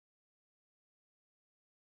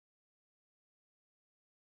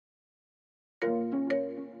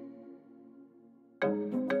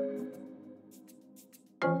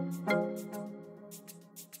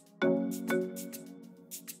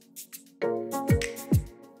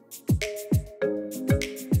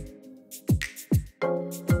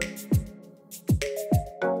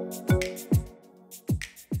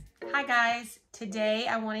Today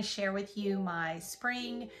I want to share with you my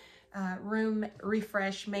spring room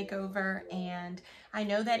refresh makeover, and I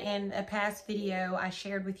know that in a past video I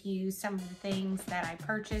shared with you some of the things that I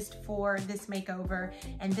purchased for this makeover,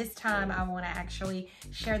 and this time I want to actually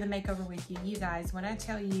share the makeover with you. You guys, when I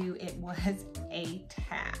tell you it was a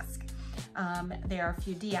task. There are a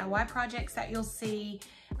few DIY projects that you'll see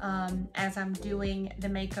as I'm doing the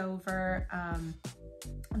makeover.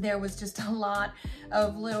 There was just a lot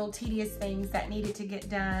of little tedious things that needed to get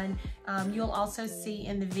done. You'll also see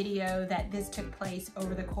in the video that this took place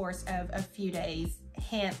over the course of a few days.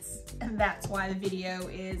 Hence, that's why the video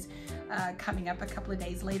is coming up a couple of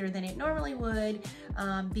days later than it normally would,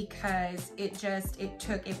 because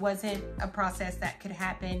it wasn't a process that could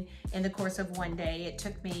happen in the course of one day. It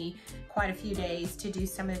took me quite a few days to do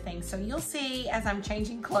some of the things. So you'll see as I'm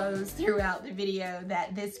changing clothes throughout the video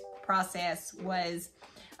that this process was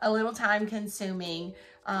a little time consuming,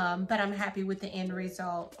 but I'm happy with the end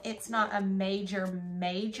result. It's not a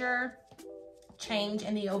major change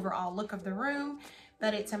in the overall look of the room,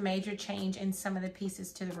 but it's a major change in some of the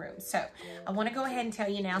pieces to the room. So I want to go ahead and tell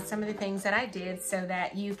you now some of the things that I did so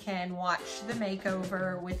that you can watch the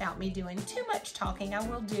makeover without me doing too much talking. I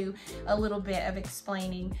will do a little bit of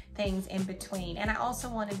explaining things in between. And I also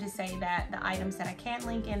wanted to say that the items that I can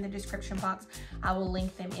link in the description box, I will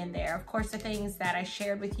link them in there. Of course, the things that I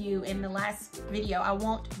shared with you in the last video, I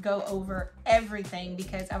won't go over everything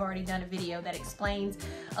because I've already done a video that explains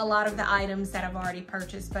a lot of the items that I've already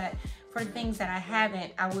purchased, but for things that I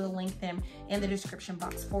haven't, I will link them in the description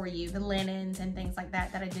box for you. The linens and things like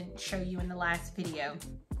that that I didn't show you in the last video.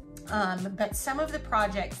 But some of the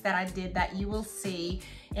projects that I did that you will see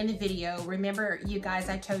in the video, remember you guys,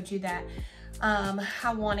 I told you that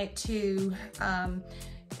I wanted to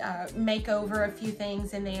make over a few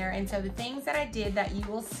things in there. And so the things that I did that you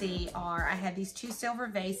will see are, I had these 2 silver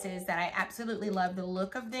vases that I absolutely love the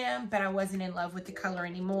look of them, but I wasn't in love with the color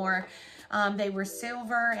anymore. They were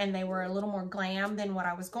silver and they were a little more glam than what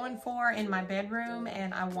I was going for in my bedroom,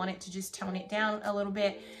 and I wanted to just tone it down a little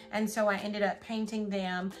bit. And so I ended up painting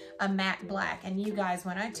them a matte black. And you guys,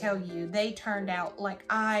 when I tell you, they turned out like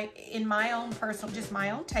in my own personal, just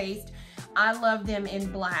my own taste, I love them in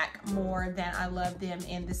black more than I love them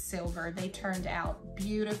in the silver. They turned out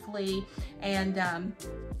beautifully, and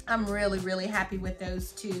I'm really happy with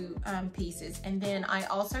those 2 pieces. And then I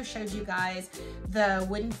also showed you guys the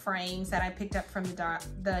wooden frames that I picked up from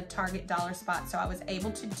the Target dollar spot. So I was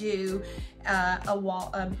able to do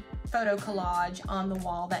a photo collage on the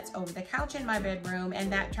wall that's over the couch in my bedroom,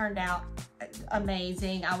 and that turned out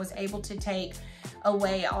amazing. I was able to take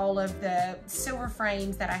away all of the silver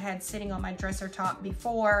frames that I had sitting on my dresser top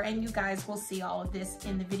before, and you guys will see all of this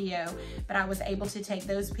in the video, but I was able to take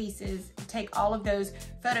those pieces, take all of those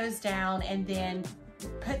photos down, and then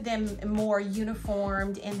put them more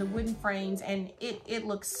uniformed in the wooden frames, and it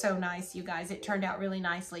looks so nice, you guys. It turned out really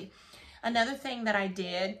nicely. Another thing that I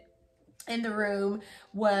did in the room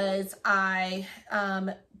was I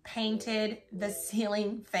painted the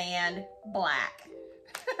ceiling fan black.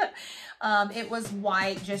 It was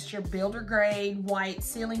white, just your builder grade white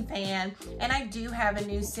ceiling fan, and I do have a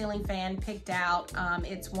new ceiling fan picked out.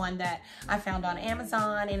 It's one that I found on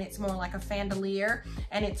Amazon, and it's more like a fandelier,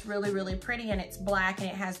 and it's really pretty, and it's black, and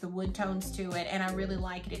it has the wood tones to it, and I really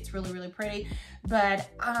like it. It's really pretty. But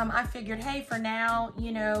I figured, hey, for now,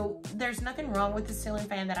 you know, there's nothing wrong with the ceiling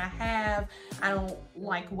fan that I have. I don't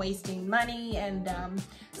like wasting money, and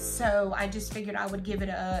so I just figured I would give it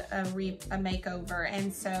a makeover.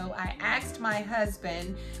 And so I asked my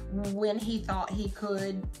husband when he thought he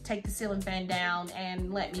could take the ceiling fan down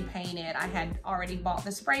and let me paint it. I had already bought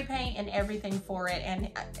the spray paint and everything for it,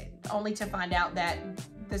 and only to find out that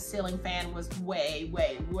the ceiling fan was way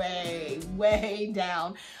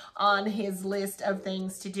down on his list of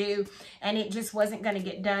things to do, and it just wasn't going to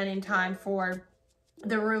get done in time for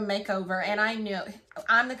the room makeover. And I knew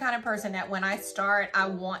I'm the kind of person that when I start, I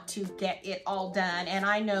want to get it all done, and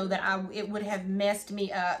I know that it would have messed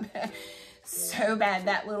me up so bad.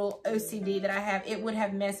 That little OCD that I have, it would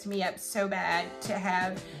have messed me up so bad to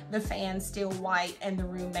have the fan still white and the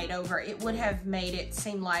room made over. It would have made it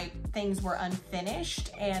seem like things were unfinished,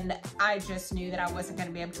 and I just knew that I wasn't going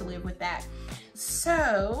to be able to live with that.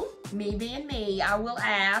 So, me being me, I will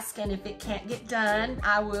ask, and if it can't get done,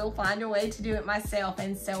 I will find a way to do it myself.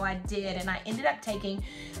 And so I did, and I ended up taking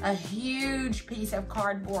a huge piece of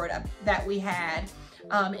cardboard that we had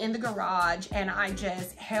in the garage, and I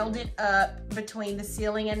just held it up between the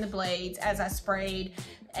ceiling and the blades as I sprayed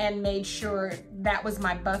and made sure that was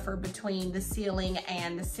my buffer between the ceiling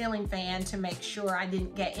and the ceiling fan to make sure I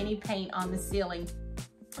didn't get any paint on the ceiling.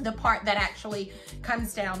 the part that actually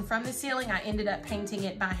comes down from the ceiling, I ended up painting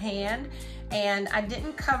it by hand, and I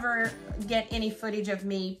didn't get any footage of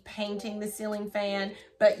me painting the ceiling fan,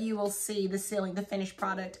 but you will see the finished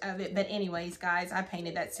product of it. But anyways, guys, I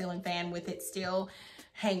painted that ceiling fan with it still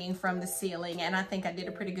hanging from the ceiling, and I think I did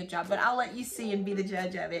a pretty good job, but I'll let you see and be the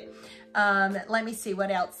judge of it. Let me see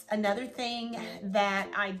what else. Another thing that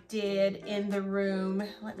I did in the room,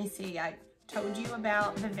 let me see, I told you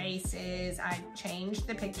about the vases. I changed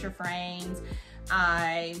the picture frames.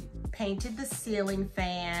 I painted the ceiling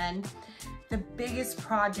fan. The biggest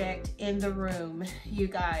project in the room, you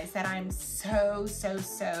guys, that I'm so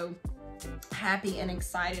happy and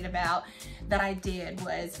excited about that I did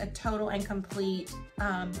was a total and complete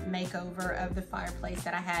makeover of the fireplace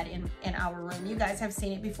that I had in our room. You guys have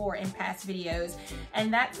seen it before in past videos,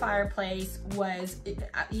 and that fireplace was,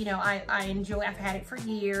 you know, I enjoy, I've had it for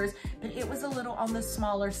years, but it was a little on the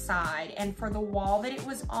smaller side, and for the wall that it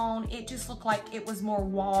was on, it just looked like it was more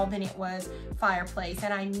wall than it was fireplace,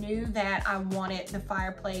 and I knew that I wanted the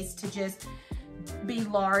fireplace to just be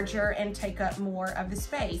larger and take up more of the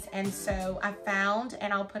space. And so I found,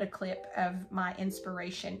 and I'll put a clip of my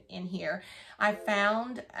inspiration in here, I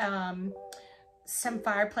found some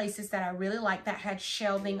fireplaces that I really like that had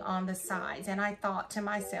shelving on the sides, and I thought to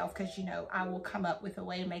myself, because you know I will come up with a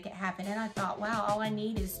way to make it happen, and I thought, wow, all I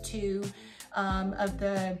need is 2 of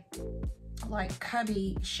the like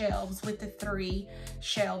cubby shelves with the 3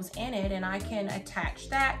 shelves in it, and I can attach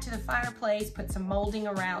that to the fireplace, put some molding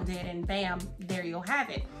around it, and bam, there you'll have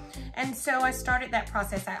it. And so I started that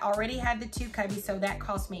process. I already had the 2 cubbies, so that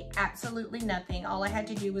cost me absolutely nothing. All I had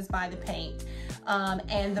to do was buy the paint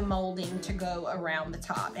and the molding to go around the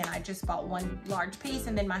top, and I just bought 1 large piece,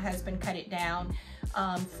 and then my husband cut it down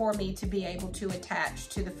for me to be able to attach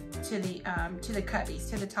to the cubbies,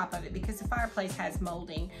 to the top of it, because the fireplace has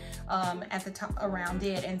molding at the top around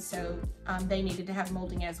it, and so they needed to have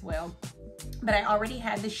molding as well. But I already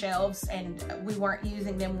had the shelves, and we weren't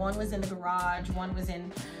using them. One was in the garage, one was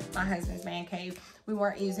in my husband's man cave. We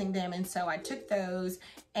weren't using them, and so I took those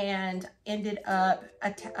and ended up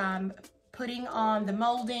putting on the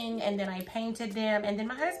molding, and then I painted them. And then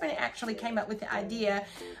my husband actually came up with the idea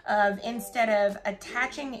of, instead of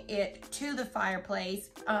attaching it to the fireplace,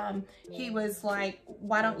 he was like,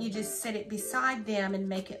 why don't you just sit it beside them and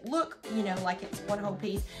make it look, you know, like it's one whole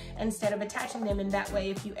piece, instead of attaching them. And that way,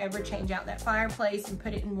 if you ever change out that fireplace and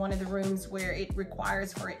put it in one of the rooms where it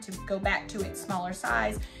requires for it to go back to its smaller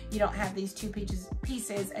size, you don't have these 2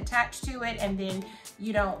 pieces attached to it, and then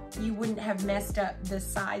you wouldn't have messed up the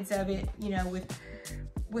sides of it, you know, with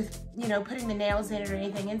you know, putting the nails in it or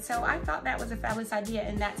anything. And so I thought that was a fabulous idea,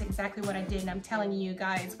 and that's exactly what I did. And I'm telling you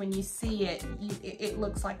guys, when you see it, it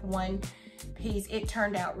looks like one piece. It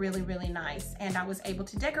turned out really nice, and I was able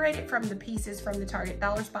to decorate it from the pieces from the Target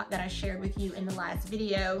dollar spot that I shared with you in the last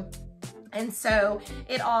video. And so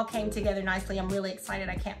it all came together nicely. I'm really excited.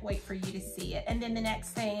 I can't wait for you to see it. And then the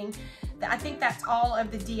next thing, I think that's all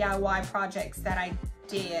of the DIY projects that I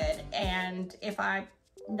did. And if I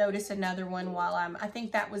notice another one while I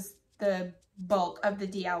think that was the bulk of the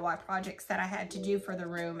DIY projects that I had to do for the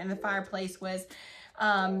room. And the fireplace was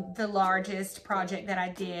the largest project that I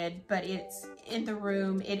did, but it's in the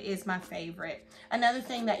room, it is my favorite. Another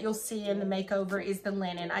thing that you'll see in the makeover is the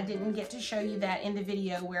linen. I didn't get to show you that in the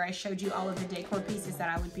video where I showed you all of the decor pieces that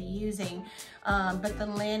I would be using, but the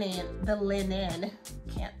linen,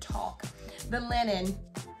 can't talk. The linen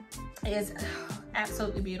is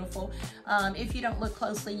absolutely beautiful. If you don't look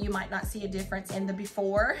closely, you might not see a difference in the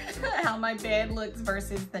before, how my bed looks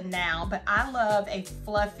versus the now, but I love a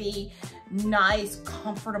fluffy, nice,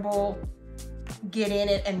 comfortable, get in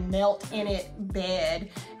it and melt in it bed.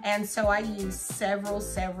 And so I use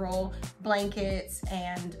several blankets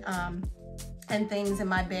and things in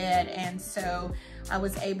my bed, and so I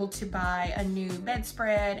was able to buy a new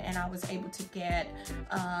bedspread, and I was able to get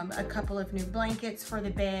a couple of new blankets for the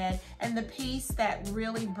bed. And the piece that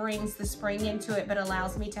really brings the spring into it but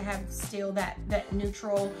allows me to have still that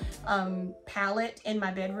neutral palette in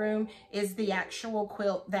my bedroom is the actual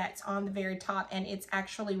quilt that's on the very top, and it's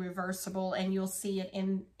actually reversible, and you'll see it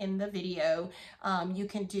in the video. You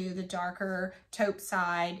can do the darker taupe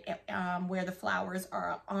side where the flowers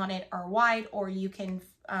are on it are white, or you can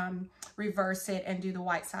reverse it and do the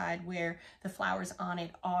white side where the flowers on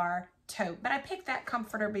it are taupe. But I picked that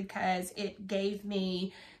comforter because it gave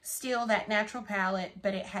me still that natural palette,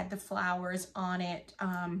 but it had the flowers on it,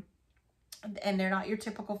 and they're not your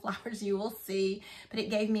typical flowers you will see, but it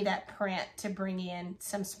gave me that print to bring in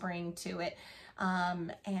some spring to it.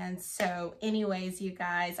 And so anyways, you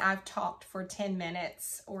guys, I've talked for 10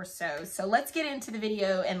 minutes or so. So let's get into the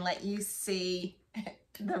video and let you see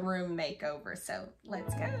the room makeover. So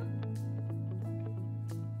let's go.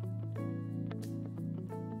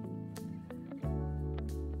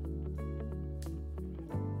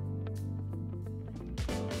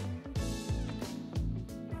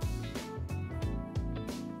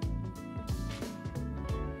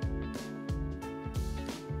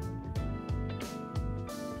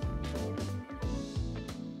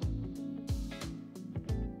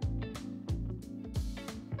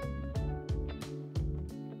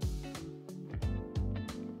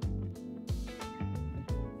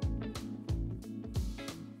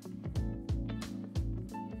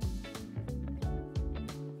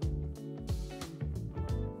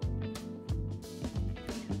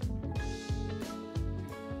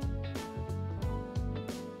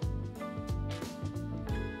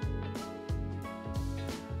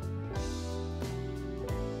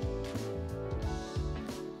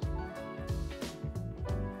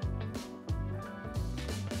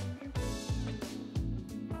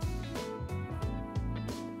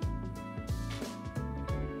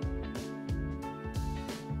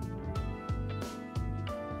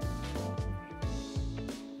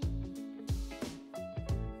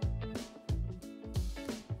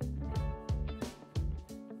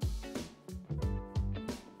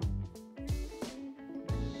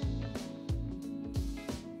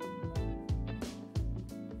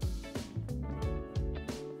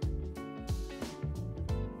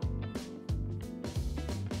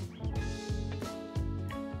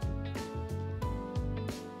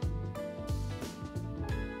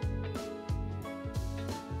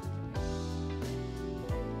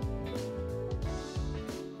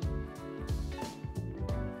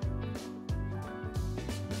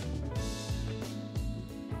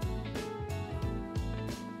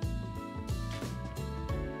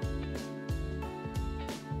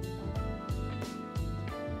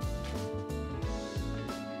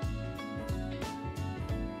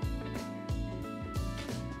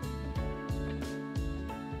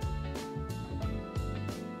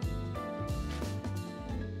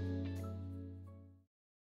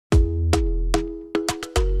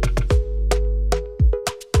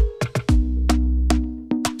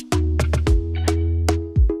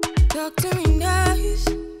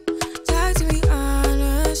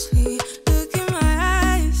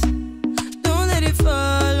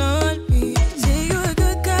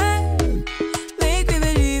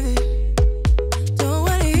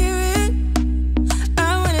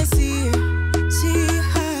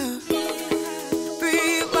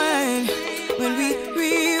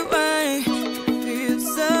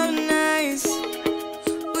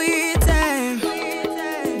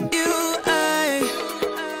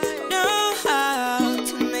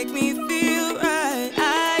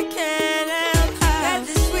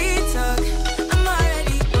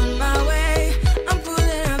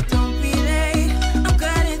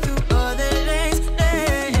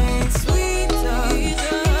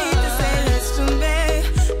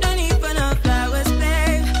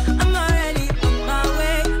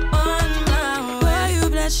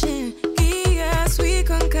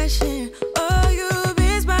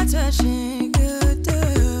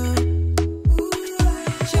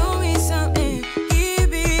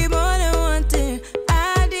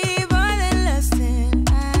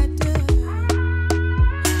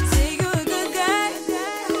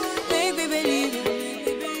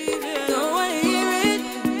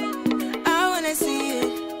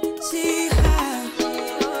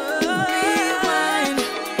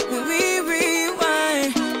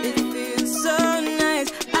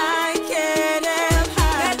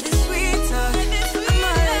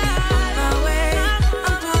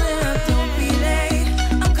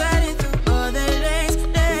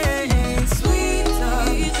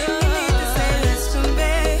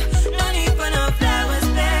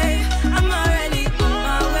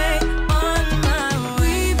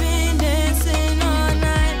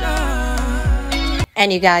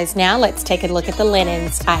 And you guys, now let's take a look at the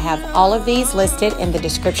linens. I have all of these listed in the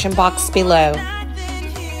description box below.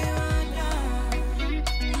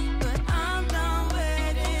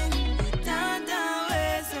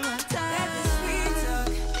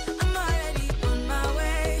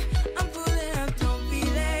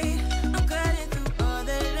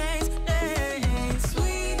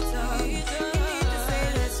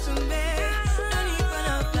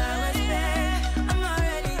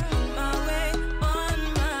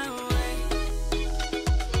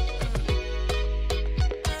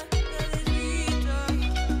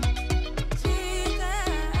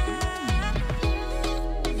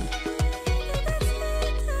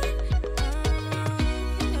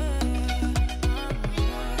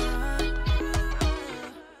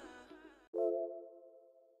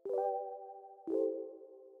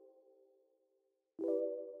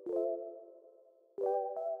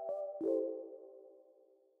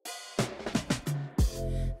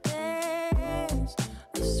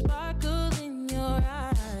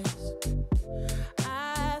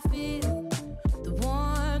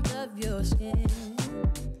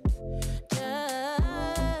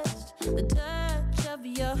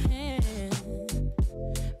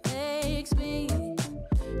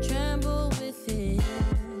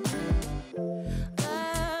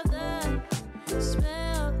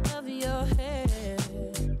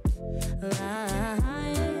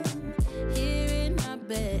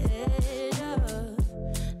 better.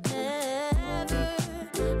 Never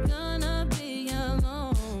gonna be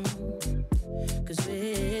alone. 'Cause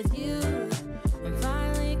with you, I'm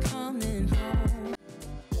finally coming home.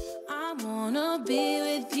 I wanna be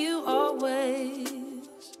with you always.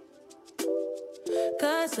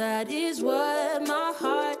 'Cause that is what my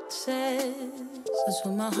heart says. That's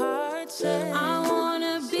what my heart says. I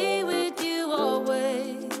wanna be with you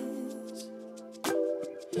always.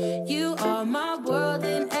 You are my world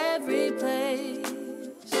in every place.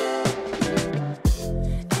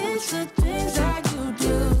 It's the things that you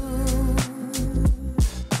do,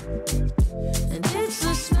 and it's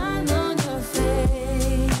the smile on your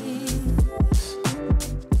face.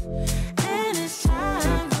 And as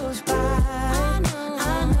time goes by,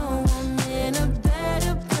 I know I'm in a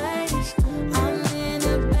better place. I'm in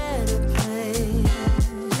a better place.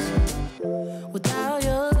 Without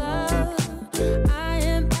your love, I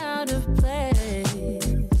am out of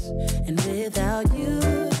place. And without you,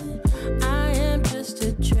 I am just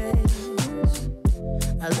a trace.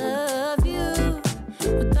 I love you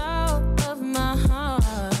with all of my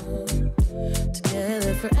heart.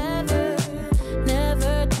 Together forever,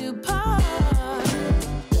 never to part.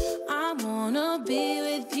 I wanna be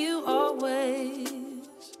with you always.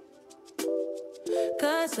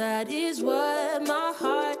 'Cause that is what my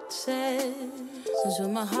heart says. That's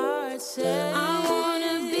what my heart says. I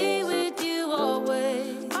wanna be with you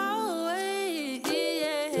always. Always,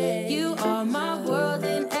 yeah. You are my world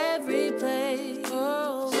in every place.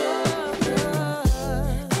 Oh,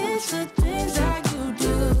 it's the things that you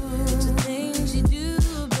do. It's the things you do,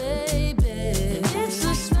 baby. And it's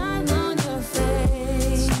the smile on your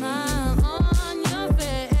face. Smile on your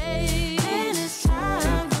face. And as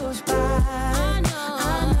time goes by, I know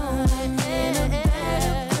I'm in a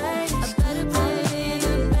better place. A better place. In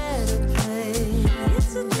a better place.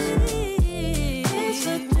 It's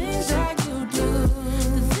the things that you do.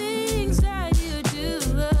 The things that you do.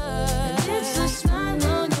 And it's the smile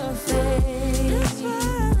on your face. The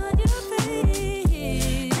smile on your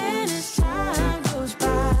face. And as time goes by,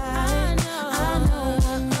 I know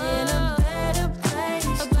I'm in a better place.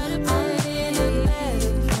 A better place. In a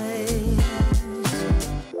better place.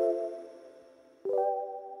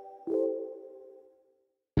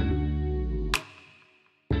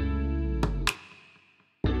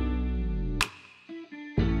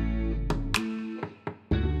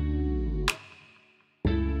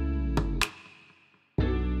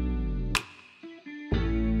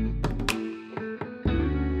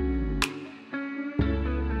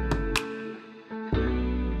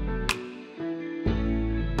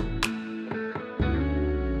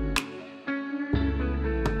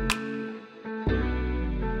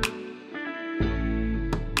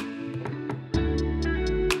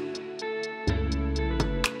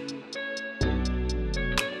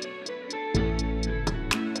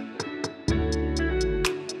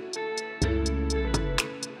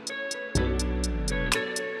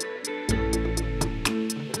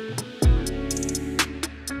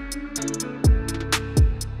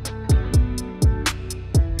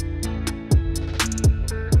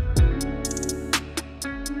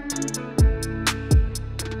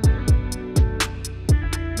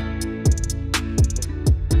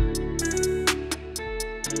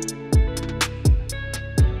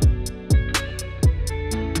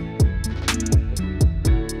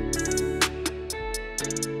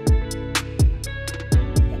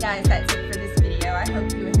 Guys, that's it for this video. I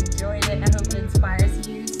hope you enjoyed it. I hope it inspires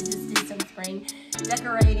you to just do some spring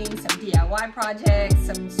decorating, some DIY projects,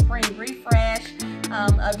 some spring refresh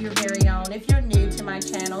of your very own. If you're new to my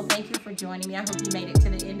channel, thank you for joining me. I hope you made it to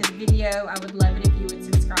the end of the video. I would love it if you would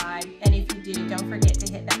subscribe. And if you do, don't forget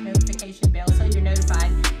to hit that notification bell so you're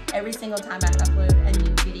notified every single time I upload a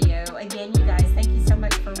new video. Again, you guys, thank you so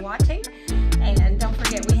much for watching. And don't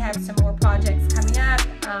forget, we have some more projects coming up.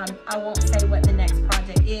 I won't say what the next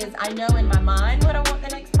project is. I know in my mind what I want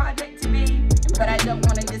the next project to be, but I don't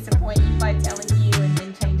want to disappoint you by telling you and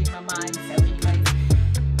then changing my mind. So anyways,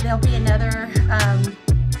 there'll be another